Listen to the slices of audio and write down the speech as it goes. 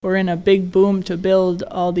we're in a big boom to build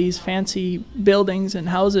all these fancy buildings and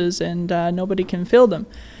houses, and nobody can fill them.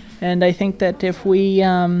 And I think that if we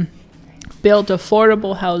built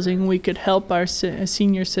affordable housing, we could help our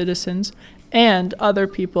senior citizens and other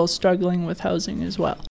people struggling with housing as well.